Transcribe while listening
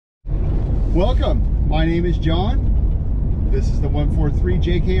Welcome, my name is John. This is the 143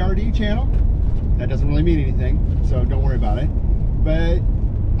 JKRD channel. That doesn't really mean anything, so don't worry about it. But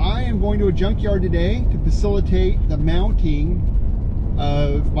I am going to a junkyard today to facilitate the mounting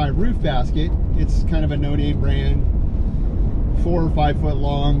of my roof basket. It's kind of a no-name brand, 4 or 5 foot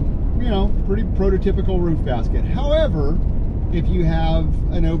long, you know, pretty prototypical roof basket. However, if you have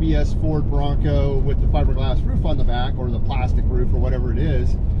an OBS Ford Bronco with the fiberglass roof on the back, or the plastic roof, or whatever it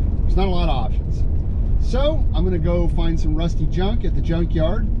is, there's not a lot of options. So I'm going to go find some rusty junk at the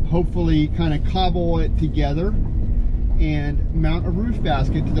junkyard, hopefully kind of cobble it together and mount a roof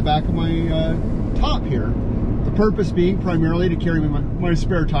basket to the back of my top here. The purpose being primarily to carry my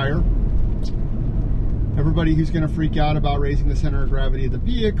spare tire. Everybody who's going to freak out about raising the center of gravity of the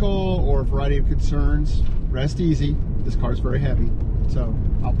vehicle or a variety of concerns, rest easy. This car's very heavy, so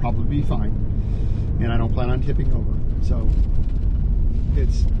I'll probably be fine. And I don't plan on tipping over. So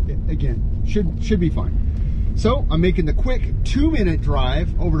again, should be fine. So I'm making the quick 2-minute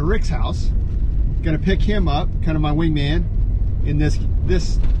drive over to Rick's house. Gonna pick him up, kind of my wingman in this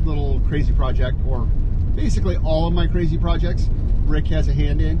little crazy project, or basically all of my crazy projects Rick has a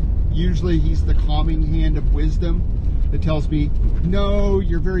hand in. Usually he's the calming hand of wisdom that tells me, no,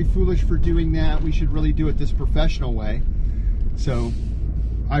 you're very foolish for doing that. We should really do it this professional way. So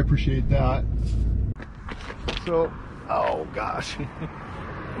I appreciate that. So, oh gosh,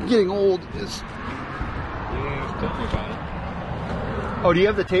 getting old is. Yeah, tell me about it. Oh, do you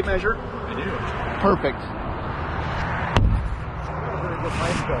have the tape measure? I do. Perfect. Very good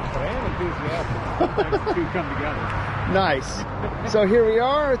life stuff, but I am enthusiastic. Nice to come together. Nice. So here we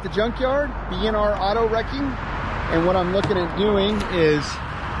are at the junkyard, BNR Auto Wrecking, and what I'm looking at doing is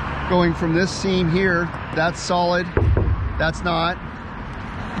going from this seam here, that's solid, that's not,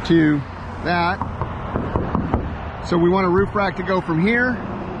 to that. So we want a roof rack to go from here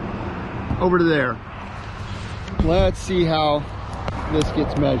over to there. Let's see how this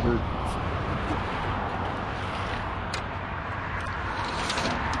gets measured.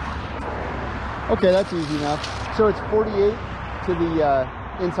 Okay, that's easy enough. So it's 48 to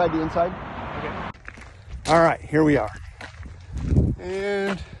the inside to inside. Okay. All right, here we are.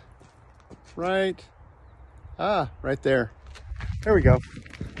 And right there. There we go.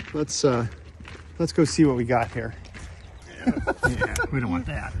 Let's go see what we got here. Yeah, we don't want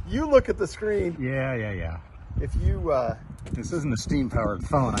that. You look at the screen. Yeah. If you This isn't a steam-powered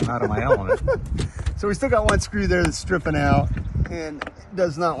phone. I'm out of my element. so we still got one screw there that's stripping out and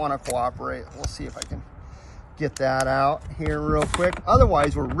does not want to cooperate. We'll see if I can get that out here real quick.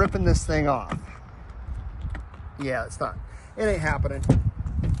 Otherwise, we're ripping this thing off. Yeah, it ain't happening.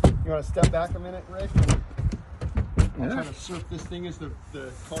 You want to step back a minute, Rick? I'm trying to surf this thing as the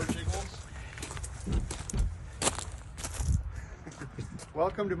car jiggles.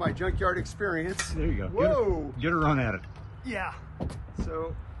 Welcome to my junkyard experience. There you go. Whoa! Get a run at it. Yeah.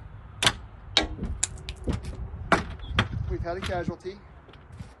 So we've had a casualty.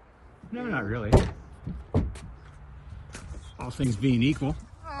 No, not really. All things being equal.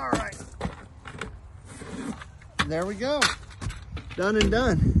 All right. There we go. Done and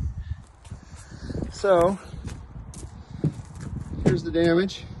done. So here's the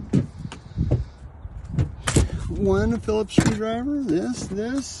damage. One Phillips screwdriver,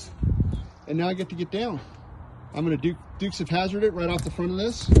 this, and now I get to get down. I'm gonna Dukes of Hazzard it right off the front of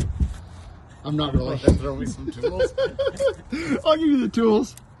this. I'm not really. Throw me some tools. I'll give you the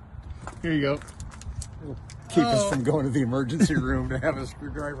tools. Here you go. Keep us from going to the emergency room to have a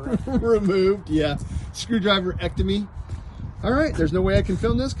screwdriver removed. Yeah, screwdriver ectomy. All right, there's no way I can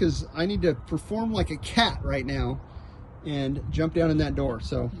film this because I need to perform like a cat right now and jump down in that door.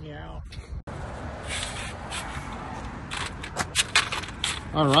 So. Yeah.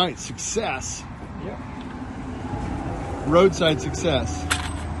 All right, success. Yep. Roadside success.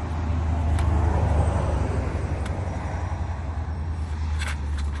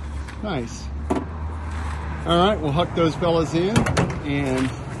 Nice. All right, we'll hook those fellas in and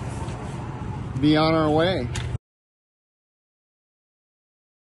be on our way.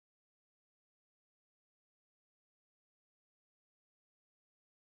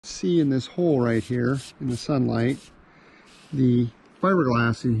 See in this hole right here in the sunlight, the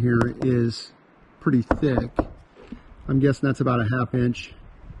fiberglass in here is pretty thick. I'm guessing that's about a 1/2 inch.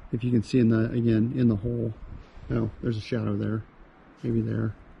 If you can see in the hole. No, there's a shadow there, maybe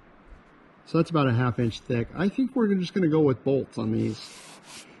there. So that's about a 1/2 inch thick. I think we're just gonna go with bolts on these.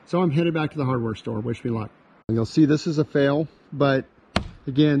 So I'm headed back to the hardware store. Wish me luck. You'll see this is a fail, but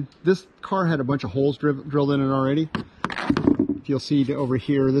again, this car had a bunch of holes drilled in it already. If you'll see over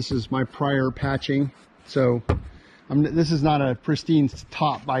here, this is my prior patching. So This is not a pristine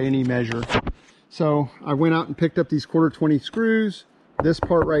top by any measure. So I went out and picked up these 1/4 screws. This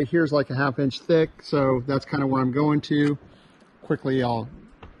part right here is like a 1/2 inch thick, so that's kind of where I'm going to. Quickly, I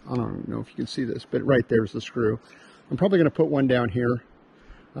don't know if you can see this, but right there's the screw. I'm probably going to put one down here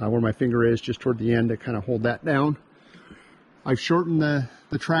where my finger is, just toward the end, to kind of hold that down. I've shortened the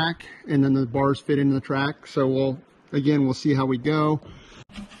track, and then the bars fit into the track, so we'll see how we go.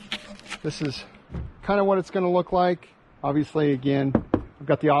 This is kind of what it's going to look like. Obviously, again, I've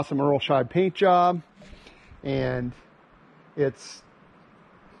got the awesome Earl Scheib paint job, and it's,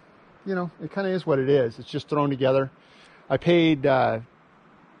 you know, it kind of is what it is. It's just thrown together. I paid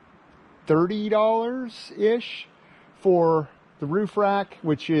 $30-ish for the roof rack,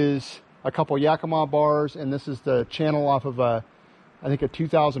 which is a couple Yakima bars, and this is the channel off of I think a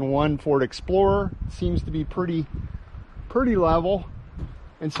 2001 Ford Explorer. It seems to be pretty level.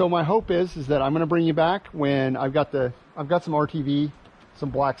 And so my hope is that I'm going to bring you back when I've got some RTV, some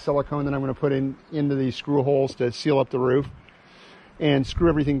black silicone that I'm going to put into these screw holes to seal up the roof and screw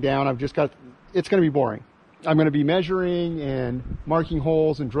everything down. It's going to be boring. I'm going to be measuring and marking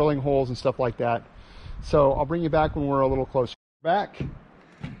holes and drilling holes and stuff like that. So I'll bring you back when we're a little closer. Back.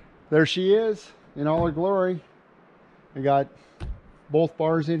 There she is in all her glory. I got both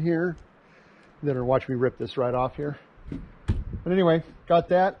bars in here. Watch me rip this right off here. But anyway, got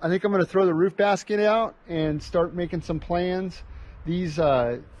that. I think I'm going to throw the roof basket out and start making some plans. These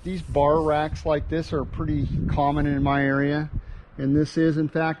bar racks like this are pretty common in my area. And this is, in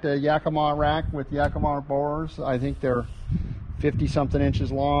fact, a Yakima rack with Yakima bars. I think they're 50-something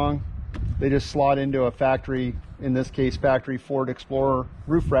inches long. They just slot into a factory, in this case, factory Ford Explorer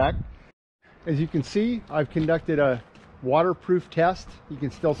roof rack. As you can see, I've conducted a waterproof test. You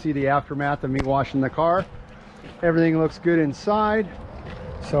can still see the aftermath of me washing the car. Everything looks good inside.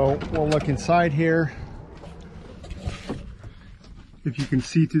 So we'll look inside here. If you can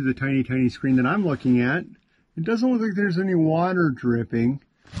see through the tiny screen that I'm looking at, it doesn't look like there's any water dripping.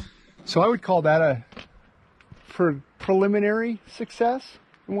 So I would call that a preliminary success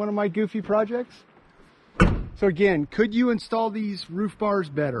in one of my goofy projects. So again, could you install these roof bars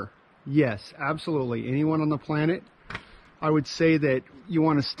better? Yes, absolutely. Anyone on the planet. I would say that you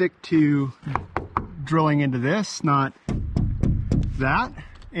want to stick to drilling into this, not that.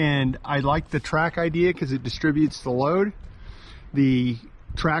 And I like the track idea because it distributes the load. The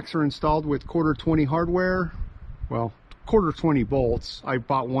tracks are installed with 1/4 hardware. Well, 1/4 bolts. I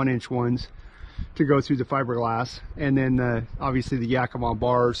bought 1-inch ones to go through the fiberglass. And then obviously the Yakima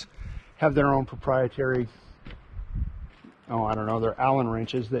bars have their own proprietary, I don't know, they're Allen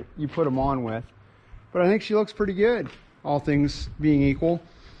wrenches that you put them on with. But I think she looks pretty good, all things being equal.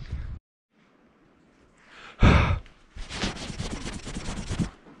 I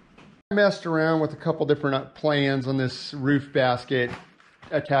messed around with a couple different plans on this roof basket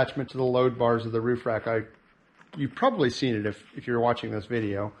attachment to the load bars of the roof rack. You've probably seen it if you're watching this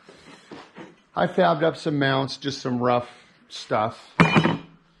video. I fabbed up some mounts, just some rough stuff.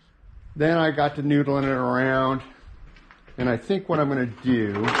 Then I got to noodling it around, and I think what I'm going to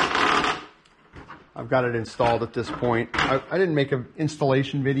do, I've got it installed at this point. I didn't make an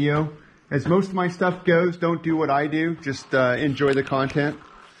installation video. As most of my stuff goes, don't do what I do, just enjoy the content.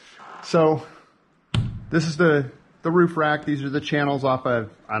 So this is the roof rack. These are the channels off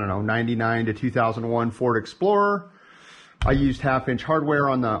of, I don't know, 99 to 2001 Ford Explorer. I used 1/2-inch hardware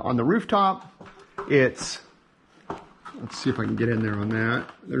on the rooftop. Let's see if I can get in there on that.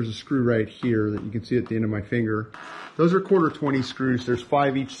 There's a screw right here that you can see at the end of my finger. Those are 1/4 screws. There's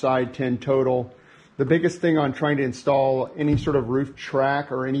 5 each side, 10 total. The biggest thing on trying to install any sort of roof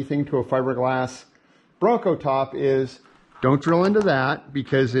track or anything to a fiberglass Bronco top is don't drill into that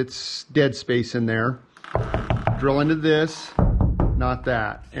because it's dead space in there. Drill into this, not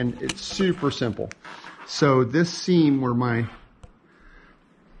that. And it's super simple. So this seam where my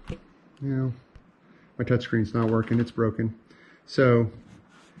touchscreen's not working, it's broken. So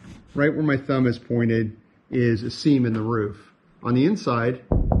right where my thumb is pointed is a seam in the roof. On the inside,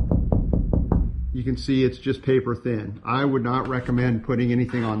 you can see it's just paper thin. I would not recommend putting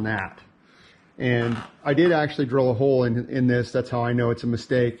anything on that. And I did actually drill a hole in this. That's how I know it's a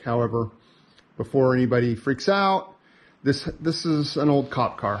mistake. However, before anybody freaks out, this is an old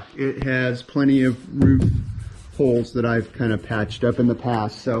cop car. It has plenty of roof holes that I've kind of patched up in the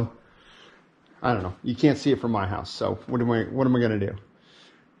past. So I don't know. You can't see it from my house. So what am I going to do?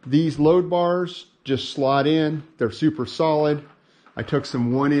 These load bars just slot in. They're super solid. I took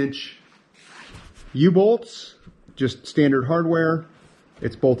some 1-inch U-bolts, just standard hardware.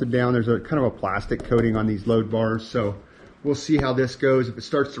 It's bolted down. There's a kind of a plastic coating on these load bars. So we'll see how this goes. If it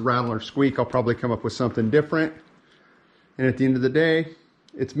starts to rattle or squeak, I'll probably come up with something different. And at the end of the day,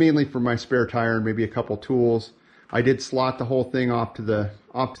 it's mainly for my spare tire and maybe a couple tools. I did slot the whole thing off to the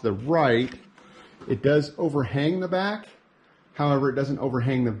right. It does overhang the back. However, it doesn't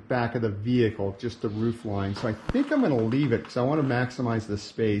overhang the back of the vehicle, just the roof line. So I think I'm going to leave it because I want to maximize the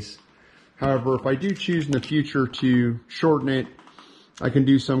space. However, if I do choose in the future to shorten it, I can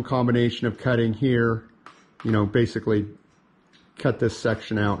do some combination of cutting here, you know, basically cut this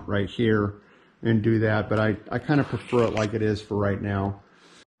section out right here and do that. But I kind of prefer it like it is for right now.